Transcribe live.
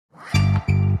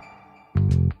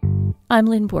I'm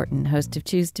Lynn Borton, host of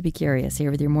Choose to be Curious,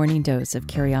 here with your morning dose of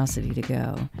curiosity to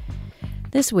go.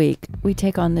 This week, we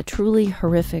take on the truly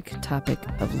horrific topic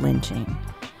of lynching.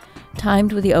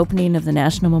 Timed with the opening of the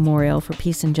National Memorial for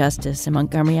Peace and Justice in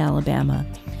Montgomery, Alabama,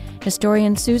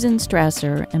 historian Susan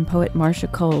Strasser and poet Marcia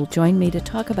Cole joined me to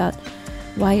talk about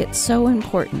why it's so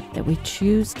important that we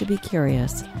choose to be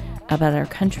curious about our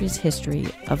country's history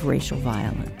of racial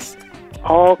violence.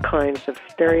 All kinds of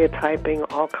stereotyping,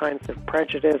 all kinds of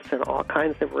prejudice, and all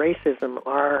kinds of racism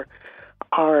are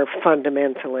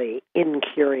fundamentally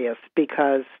incurious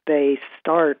because they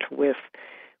start with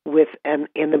an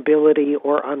inability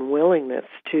or unwillingness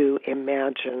to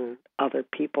imagine other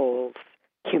people's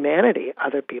humanity,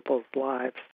 other people's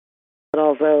lives. But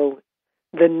although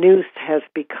the noose has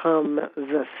become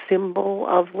the symbol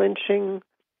of lynching,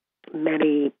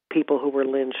 many people who were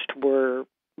lynched were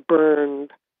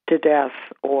burned to death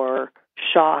or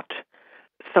shot.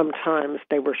 Sometimes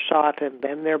they were shot and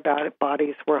then their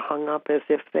bodies were hung up as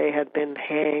if they had been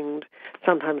hanged.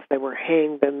 Sometimes they were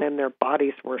hanged and then their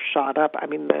bodies were shot up. I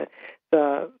mean,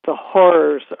 the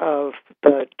horrors of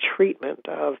the treatment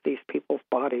of these people's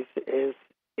bodies is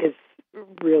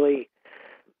really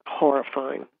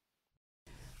horrifying.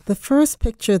 The first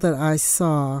picture that I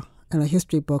saw in a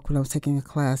history book when I was taking a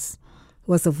class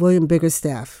was of William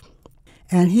Biggerstaff.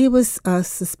 And he was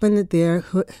suspended there,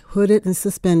 hooded and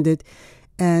suspended,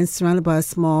 and surrounded by a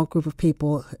small group of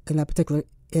people in that particular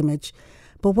image.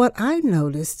 But what I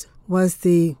noticed was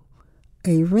a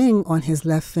ring on his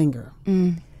left finger.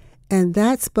 And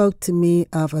that spoke to me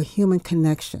of a human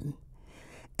connection.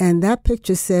 And that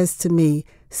picture says to me,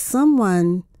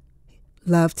 someone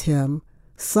loved him,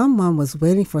 someone was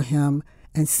waiting for him,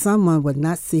 and someone would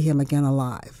not see him again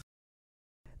alive.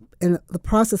 In the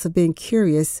process of being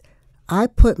curious, I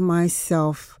put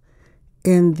myself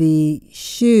in the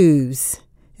shoes,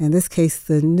 in this case,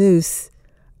 the noose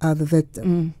of the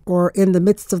victim, or in the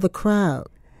midst of the crowd.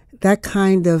 That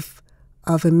kind of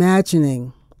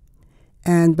imagining.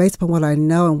 And based upon what I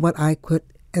know and what I could,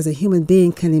 as a human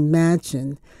being, can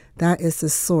imagine, that is the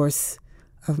source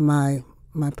of my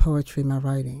poetry, my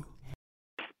writing.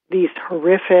 These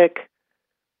horrific,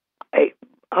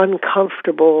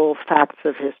 uncomfortable facts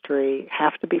of history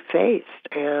have to be faced.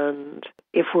 And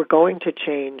if we're going to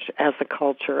change as a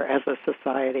culture, as a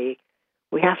society,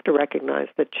 we have to recognize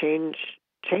that change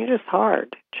is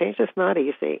hard. Change is not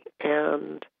easy,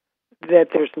 and that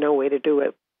there's no way to do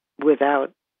it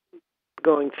without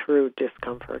going through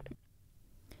discomfort.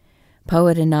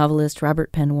 Poet and novelist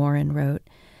Robert Penn Warren wrote,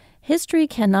 "History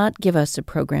cannot give us a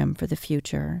program for the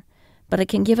future, but it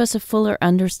can give us a fuller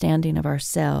understanding of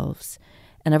ourselves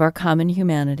and of our common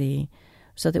humanity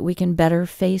so that we can better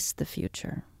face the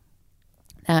future."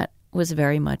 That was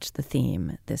very much the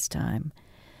theme this time.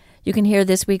 You can hear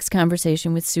this week's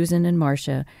conversation with Susan and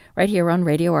Marcia right here on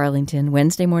Radio Arlington,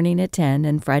 Wednesday morning at 10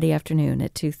 and Friday afternoon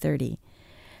at 2:30.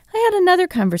 I had another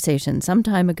conversation some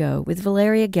time ago with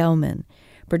Valeria Gelman,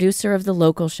 producer of The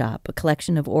Local Shop, a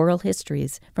collection of oral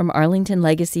histories from Arlington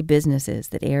legacy businesses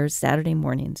that airs Saturday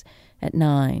mornings at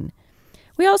 9.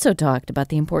 We also talked about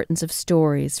the importance of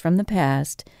stories from the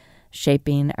past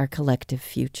shaping our collective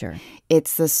future.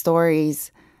 It's the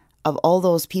stories of all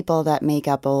those people that make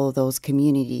up all those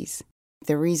communities.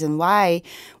 The reason why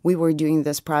we were doing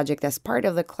this project as part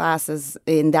of the classes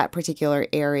in that particular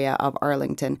area of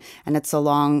Arlington, and it's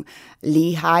along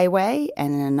Lee Highway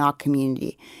and in a Knock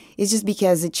community, is just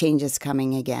because the change is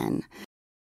coming again.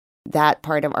 That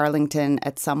part of Arlington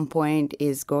at some point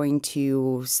is going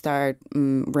to start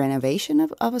renovation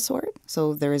of a sort.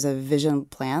 So there is a vision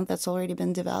plan that's already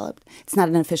been developed. It's not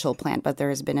an official plan, but there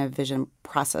has been a vision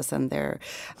process, and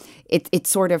it's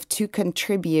sort of to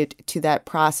contribute to that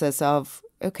process of,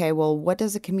 okay, well, what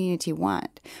does the community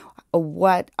want?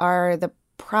 What are the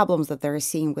problems that they're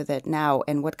seeing with it now,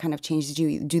 and what kind of changes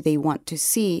do they want to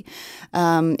see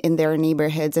in their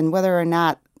neighborhoods, and whether or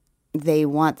not they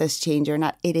want this change or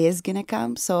not, it is going to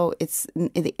come. So it's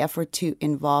the effort to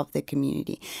involve the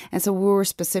community. And so we were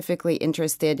specifically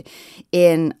interested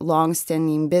in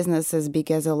longstanding businesses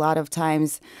because a lot of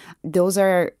times those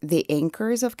are the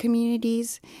anchors of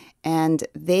communities, and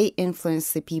they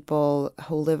influence the people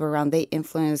who live around. They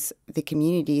influence the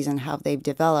communities and how they've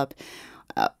developed.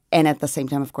 And at the same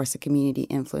time, of course, the community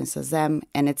influences them.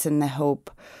 And it's in the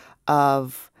hope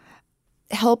of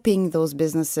helping those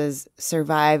businesses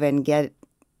survive and get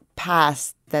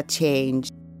past that change.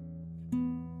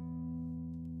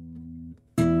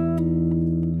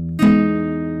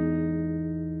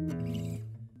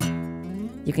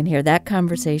 You can hear that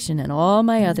conversation and all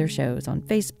my other shows on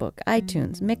Facebook,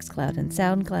 iTunes, Mixcloud, and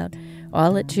SoundCloud,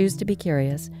 all at Choose to be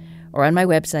Curious, or on my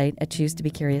website at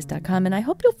choosetobecurious.com. And I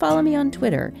hope you'll follow me on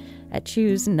Twitter at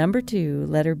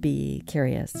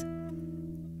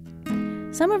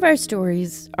choose2curious. Some of our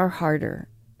stories are harder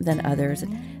than others,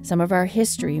 some of our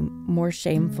history more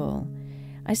shameful.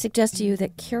 I suggest to you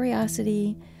that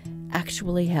curiosity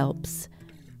actually helps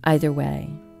either way.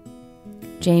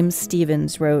 James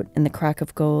Stevens wrote in The Crock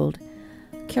of Gold,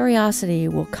 "Curiosity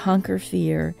will conquer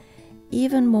fear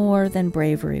even more than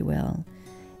bravery will.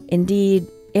 Indeed,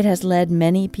 it has led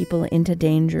many people into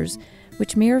dangers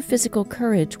which mere physical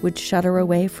courage would shudder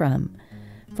away from.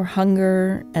 For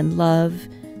hunger and love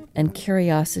and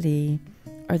curiosity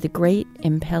are the great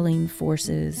impelling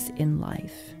forces in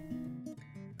life."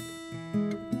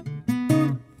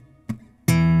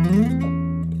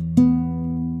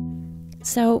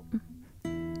 So,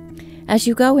 as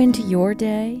you go into your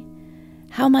day,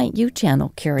 how might you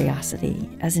channel curiosity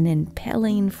as an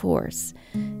impelling force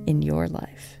in your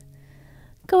life?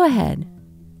 Go ahead,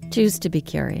 choose to be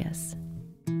curious.